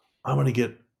 I'm going to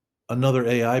get another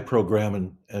AI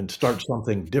program and start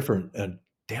something different. And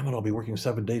damn it, I'll be working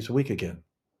 7 days a week again.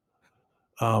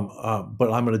 But I'm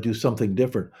going to do something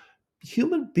different.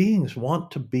 Human beings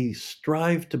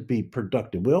strive to be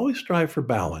productive. We always strive for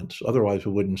balance, otherwise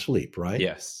we wouldn't sleep, right?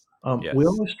 Yes. We Yes.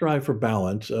 always strive for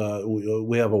balance.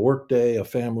 We have a work day, a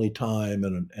family time,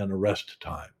 and a rest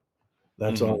time.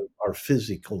 That's Hmm. our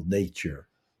physical nature.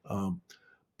 Um,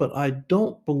 but I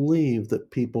don't believe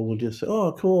that people will just say,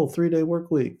 "Oh, cool, 3-day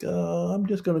work week. I'm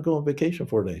just going to go on vacation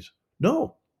 4 days."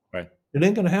 No, Right. it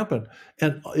ain't going to happen,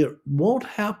 and it won't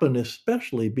happen,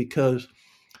 especially because,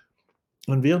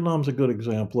 and Vietnam's a good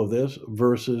example of this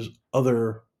versus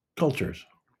other cultures.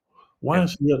 Why Yeah.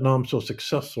 is Vietnam so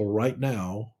successful right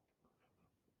now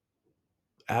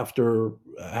after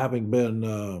having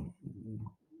been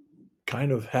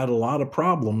kind of had a lot of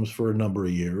problems for a number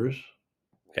of years,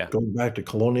 Yeah. going back to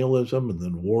colonialism and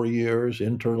then war years,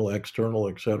 internal, external,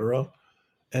 etc.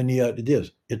 And yet it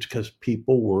is. It's because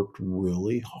people worked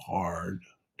really hard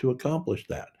to accomplish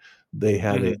that. They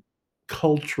had a Hmm.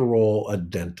 cultural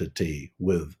identity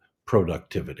with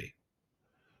productivity.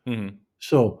 Hmm.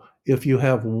 So if you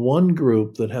have one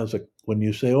group that has when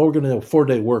you say, oh, we're going to have a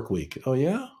 4-day work week. Oh,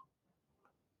 yeah?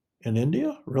 In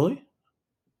India? Really?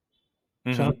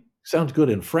 Sound, Hmm. sounds good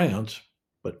in France,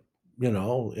 but it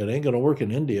ain't going to work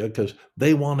in India because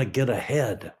they want to get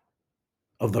ahead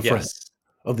of the French, Yes.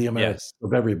 of the Americans, Yes.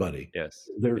 of everybody. Yes.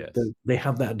 They're Yes. they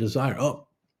have that desire. Oh,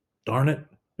 darn it,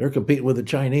 they're competing with the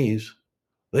Chinese.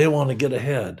 They want to get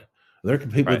ahead. They're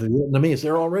competing with Right. the Vietnamese.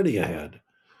 They're already ahead.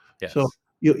 So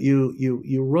Yes.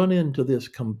 you run into this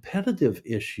competitive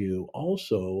issue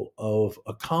also of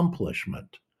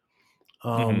accomplishment.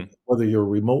 Hmm. Whether you're a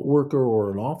remote worker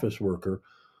or an office worker,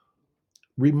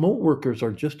 remote workers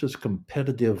are just as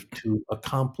competitive to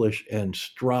accomplish and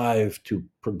strive to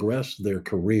progress their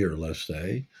career, let's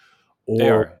say, They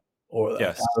or are. or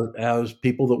Yes. as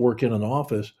people that work in an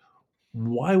office.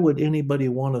 Why would anybody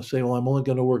want to say, "Well, I'm only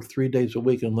going to work 3 days a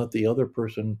week and let the other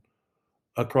person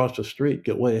across the street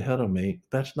get way ahead of me"?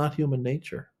 That's not human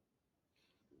nature.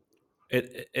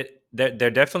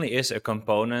 There definitely is a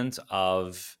component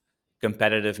of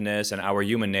competitiveness, and our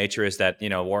human nature is that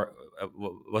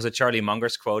was it Charlie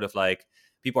Munger's quote of like,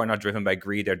 people are not driven by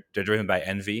greed, they're driven by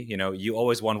envy. You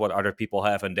always want what other people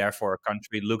have, and therefore a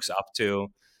country looks up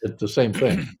to. It's the same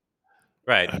thing.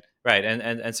 Right, right,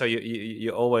 and so you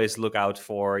always look out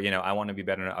for, I want to be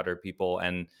better than other people,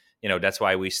 and that's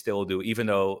why we still do, even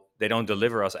though they don't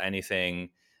deliver us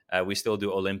anything, we still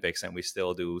do Olympics and we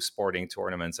still do sporting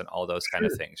tournaments and all those kind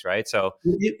of Sure. things, right? So,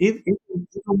 Even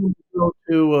when you go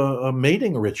to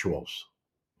mating rituals,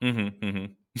 hmm. Hmm.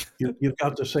 you've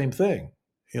got the same thing.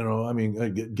 I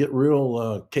mean, get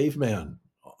real caveman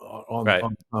Right,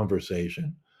 on the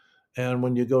conversation. And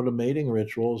when you go to mating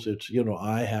rituals, it's,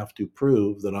 I have to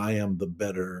prove that I am the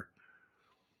better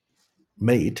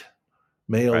mate,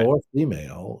 male right, or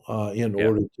female, in yeah.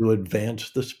 order to advance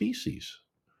the species.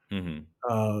 Hmm.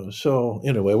 So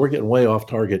anyway, we're getting way off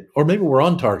target, or maybe we're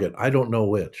on target. I don't know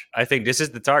which. I think this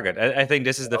is the target. I think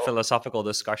this is the philosophical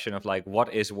discussion of like,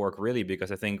 what is work really?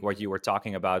 Because I think what you were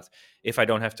talking about, if I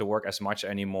don't have to work as much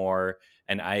anymore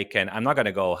and I'm not going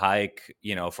to go hike,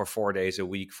 for 4 days a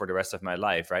week for the rest of my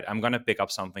life, right? I'm going to pick up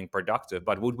something productive.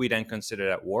 But would we then consider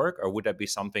that work, or would that be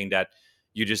something that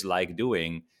you just like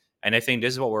doing? And I think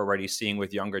this is what we're already seeing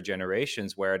with younger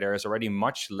generations, where there is already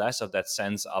much less of that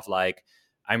sense of like,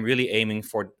 I'm really aiming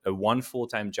for a one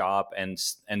full-time job and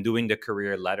doing the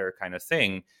career ladder kind of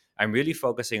thing. I'm really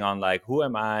focusing on like, who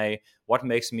am I? What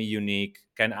makes me unique?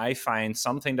 Can I find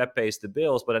something that pays the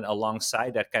bills? But then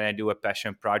alongside that, can I do a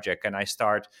passion project? Can I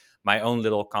start my own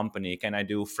little company? Can I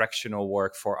do fractional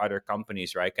work for other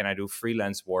companies, right? Can I do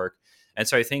freelance work? And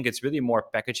so I think it's really more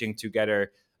packaging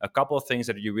together a couple of things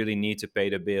that you really need to pay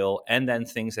the bill, and then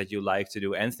things that you like to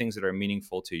do and things that are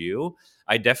meaningful to you.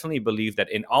 I definitely believe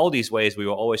that in all these ways, we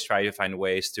will always try to find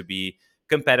ways to be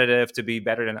competitive, to be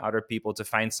better than other people, to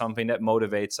find something that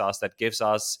motivates us, that gives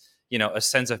us, a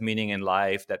sense of meaning in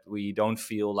life, that we don't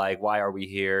feel like, why are we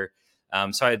here?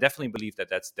 So I definitely believe that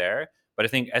that's there. But I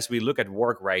think as we look at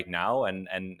work right now, and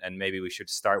maybe we should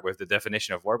start with the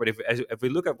definition of work. But if we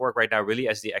look at work right now, really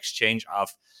as the exchange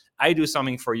of, I do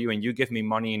something for you and you give me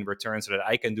money in return so that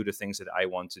I can do the things that I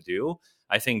want to do,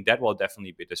 I think that will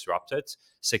definitely be disrupted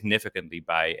significantly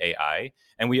by AI.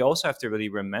 And we also have to really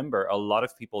remember a lot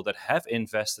of people that have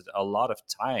invested a lot of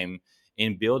time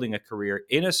in building a career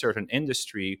in a certain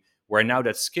industry, where now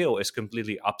that skill is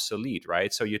completely obsolete,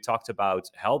 right? So you talked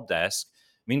about help desk.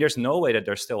 mean, there's no way that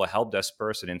there's still a help desk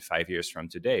person in 5 years from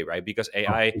today, right? Because Oh,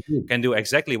 AI indeed. can do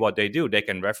exactly what they do. They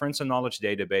can reference a knowledge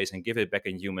database and give it back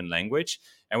in human language.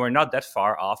 And we're not that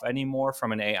far off anymore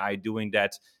from an AI doing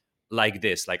that like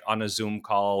this, like on a Zoom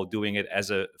call, doing it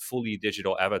as a fully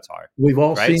digital avatar, We've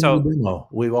all right? seen the So demo.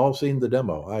 We've all seen the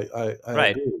demo. I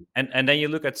right. agree. And then you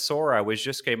look at Sora, which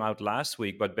just came out last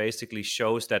week, but basically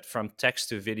shows that from text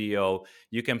to video,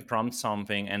 you can prompt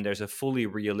something and there's a fully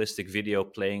realistic video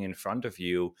playing in front of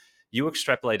you. You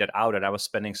extrapolate that out, and I was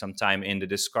spending some time in the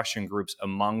discussion groups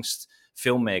amongst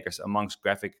filmmakers, amongst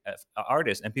graphic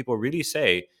artists, and people really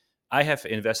say, I have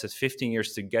invested 15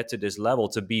 years to get to this level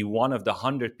to be one of the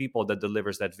 100 people that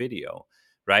delivers that video,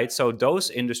 right? So those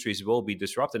industries will be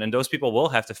disrupted and those people will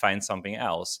have to find something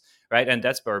else, right? And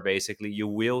that's where basically you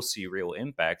will see real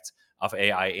impact of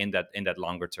AI in that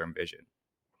longer term vision.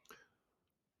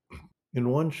 In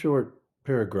one short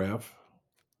paragraph,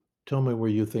 tell me where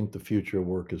you think the future of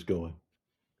work is going.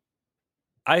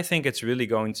 I think it's really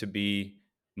going to be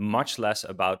much less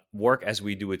about work as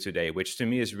we do it today, which to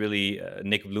me is really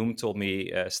Nick Bloom told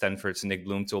me, Stanford's Nick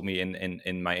Bloom told me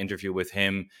in my interview with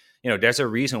him, there's a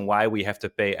reason why we have to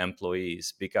pay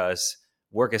employees because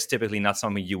work is typically not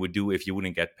something you would do if you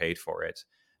wouldn't get paid for it.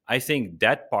 I think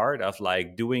that part of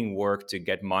like doing work to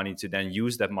get money to then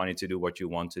use that money to do what you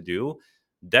want to do,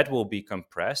 that will be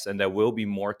compressed and there will be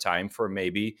more time for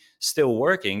maybe still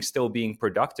working, still being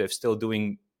productive, still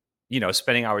doing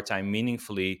spending our time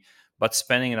meaningfully, but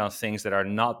spending it on things that are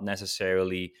not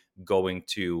necessarily going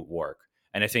to work.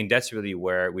 And I think that's really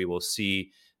where we will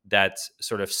see that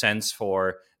sort of sense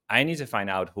for I need to find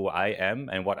out who I am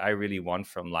and what I really want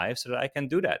from life so that I can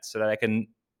do that, so that I can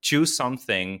choose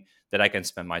something that I can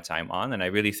spend my time on. And I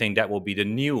really think that will be the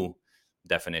new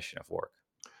definition of work.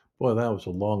 Boy, that was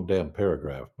a long damn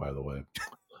paragraph, by the way.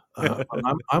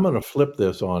 I'm going to flip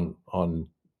this on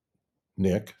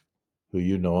Nick, who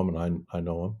you know him and I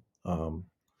know him.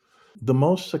 The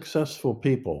most successful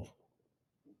people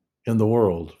in the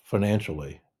world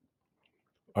financially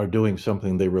are doing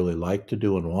something they really like to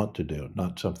do and want to do,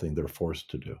 not something they're forced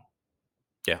to do.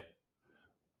 Yeah,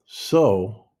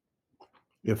 So,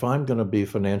 if I'm going to be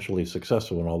financially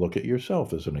successful, and I'll look at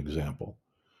yourself as an example,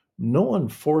 no one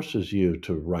forces you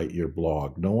to write your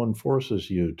blog. No one forces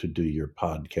you to do your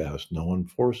podcast. No one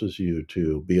forces you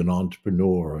to be an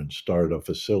entrepreneur and start a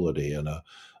facility and a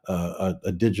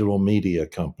digital media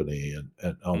company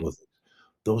and all mm, the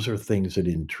those are things that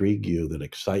intrigue you, that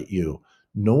excite you.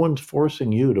 No one's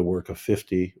forcing you to work a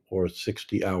 50 or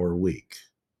 60-hour week,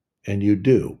 and you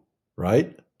do,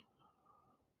 right?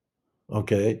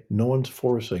 Okay, no one's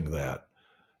forcing that,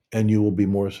 and you will be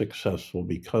more successful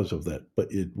because of that,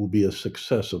 but it will be a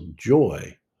success of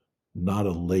joy, not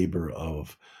a labor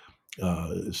of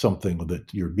something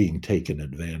that you're being taken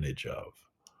advantage of.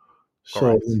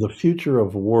 So, in correct. the future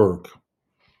of work,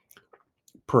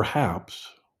 perhaps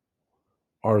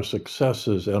our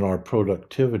successes and our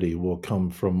productivity will come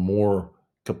from more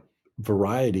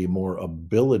variety, more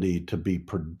ability to be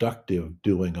productive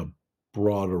doing a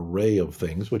broad array of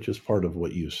things, which is part of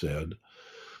what you said.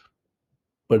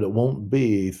 But it won't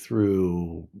be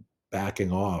through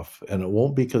backing off, and it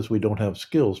won't be because we don't have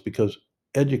skills, because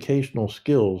educational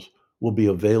skills will be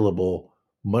available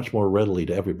much more readily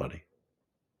to everybody.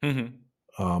 Hmm.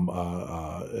 And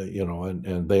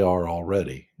they are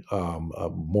already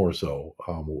more so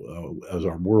as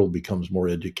our world becomes more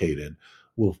educated.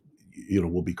 We'll,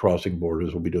 we'll be crossing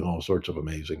borders. We'll be doing all sorts of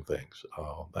amazing things.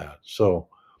 That so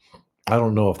I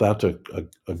don't know if that's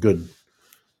a good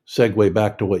segue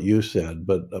back to what you said,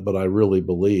 but I really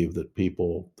believe that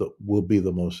people that will be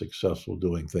the most successful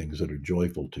doing things that are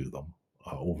joyful to them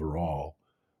overall.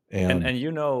 and And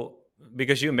and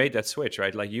because you made that switch,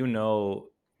 right? Like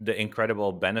the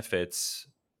incredible benefits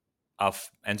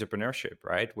of entrepreneurship,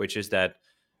 right? Which is that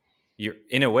you're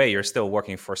in a way you're still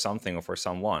working for something or for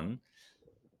someone,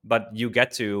 but you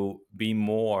get to be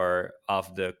more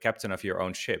of the captain of your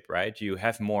own ship, right? You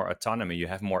have more autonomy, you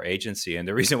have more agency. And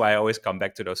the reason why I always come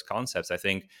back to those concepts, I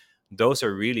think those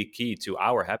are really key to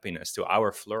our happiness, to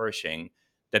our flourishing,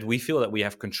 that we feel that we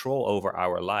have control over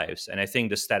our lives. And I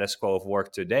think the status quo of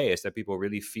work today is that people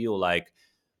really feel like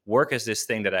work is this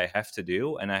thing that I have to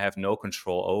do and I have no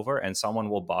control over, and someone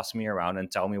will boss me around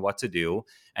and tell me what to do,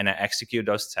 and I execute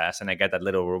those tasks and I get that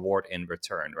little reward in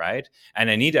return, right? And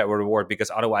I need that reward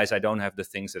because otherwise I don't have the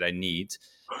things that I need.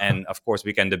 And of course,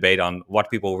 we can debate on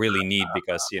what people really need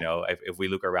because if we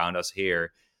look around us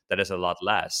here, that is a lot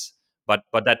less. But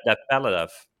that palette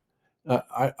of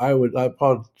I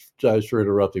apologize for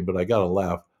interrupting, but I got to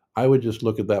laugh. I would just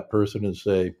look at that person and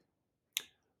say,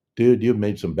 "Dude, you've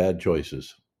made some bad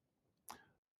choices."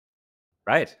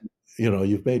 right,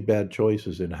 you've made bad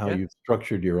choices in how Yeah. you've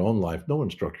structured your own life. No one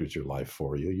structures your life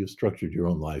for you. You structured your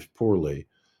own life poorly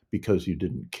because you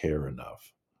didn't care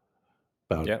enough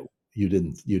about Yeah.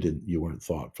 you weren't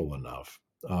thoughtful enough.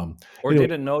 Or Anyway,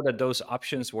 didn't know that those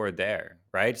options were there,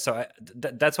 right? So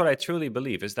that's what I truly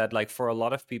believe, is that, like, for a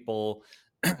lot of people,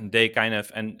 they kind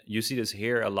of, and you see this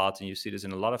here a lot, and you see this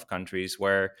in a lot of countries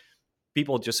where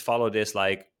people just follow this,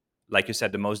 like you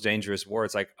said, the most dangerous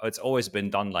words, like, "Oh, it's always been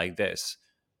done like this,"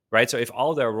 right? So if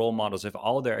all their role models, if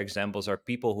all their examples are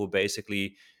people who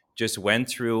basically just went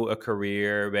through a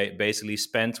career, basically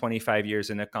spent 25 years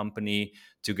in a company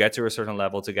to get to a certain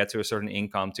level, to get to a certain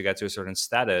income, to get to a certain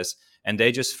status, and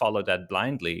they just follow that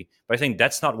blindly. But I think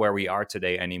that's not where we are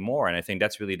today anymore. And I think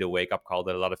that's really the wake up call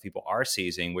that a lot of people are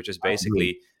seizing, which is I agree.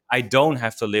 basically, I don't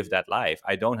have to live that life.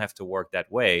 I don't have to work that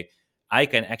way. I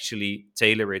can actually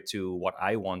tailor it to what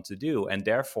I want to do. And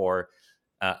therefore,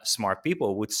 smart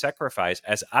people would sacrifice,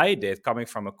 as I did, coming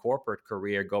from a corporate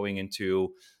career, going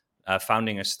into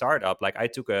founding a startup. Like, I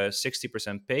took a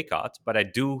 60% pay cut, but I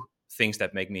do things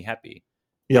that make me happy,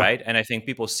 Yeah. right? And I think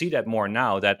people see that more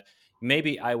now, that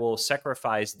maybe I will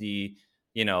sacrifice the,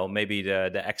 maybe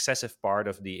the excessive part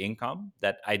of the income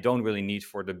that I don't really need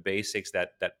for the basics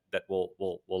that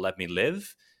will let me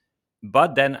live,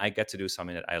 but then I get to do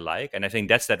something that I like. And I think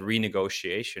that's that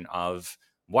renegotiation of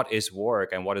what is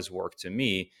work and what is work to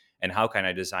me, and how can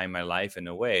I design my life in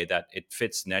a way that it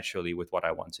fits naturally with what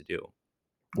I want to do.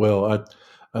 Well,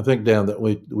 I think, Dan, that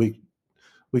we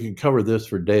can cover this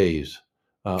for days,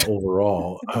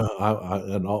 overall.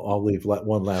 And I'll leave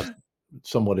one last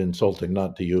somewhat insulting,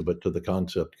 not to you, but to the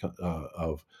concept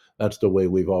of that's the way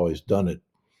we've always done it.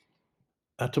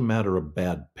 That's a matter of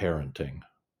bad parenting.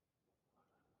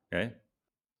 Okay.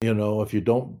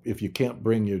 If you can't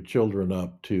bring your children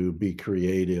up to be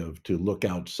creative, to look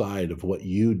outside of what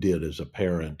you did as a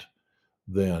parent,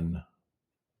 then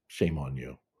shame on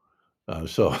you.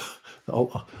 So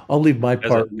I'll leave my As a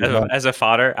part as with a, that. as a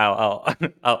father, I'll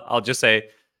I'll just say,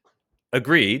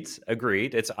 agreed,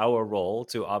 agreed. It's our role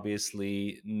to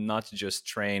obviously not just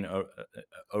train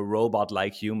a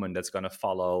robot-like human that's going to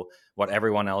follow what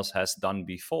everyone else has done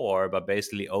before, but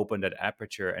basically open that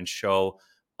aperture and show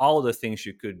all the things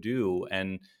you could do,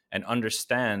 and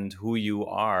understand who you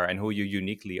are and who you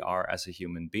uniquely are as a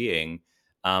human being.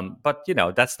 But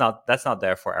that's not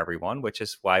there for everyone, which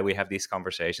is why we have these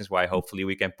conversations. Why hopefully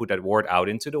we can put that word out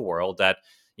into the world that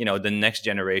the next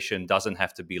generation doesn't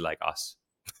have to be like us.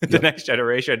 The Yeah. next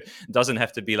generation doesn't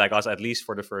have to be like us, at least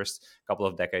for the first couple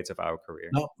of decades of our career.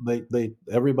 No,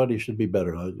 everybody should be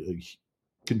better.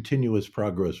 Continuous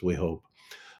progress, we hope.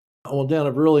 Well, Dan,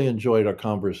 I've really enjoyed our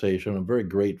conversation. I'm very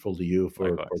grateful to you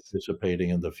for Likewise. participating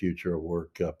in the Future of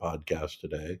Work podcast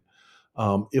today.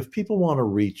 If people want to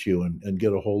reach you and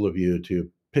get a hold of you to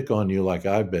pick on you like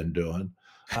I've been doing,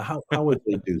 how would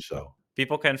they do so?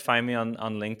 People can find me on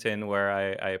LinkedIn, where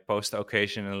I post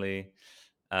occasionally.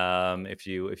 If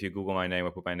you Google my name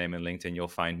or put my name in LinkedIn, you'll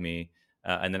find me.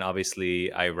 And then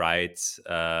obviously I write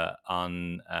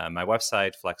on my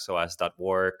website,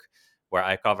 flexos.org, where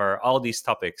I cover all these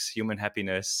topics: human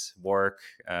happiness, work,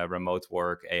 remote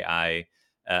work, AI,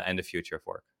 and the future of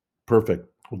work. Perfect.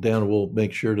 Well, Dan, we'll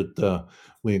make sure that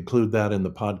we include that in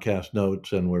the podcast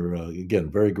notes. And we're, again,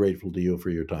 very grateful to you for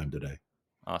your time today.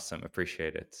 Awesome.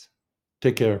 Appreciate it.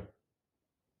 Take care.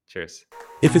 Cheers.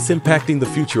 If it's impacting the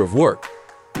future of work,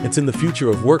 it's in the Future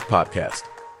of Work podcast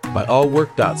by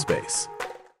allwork.space.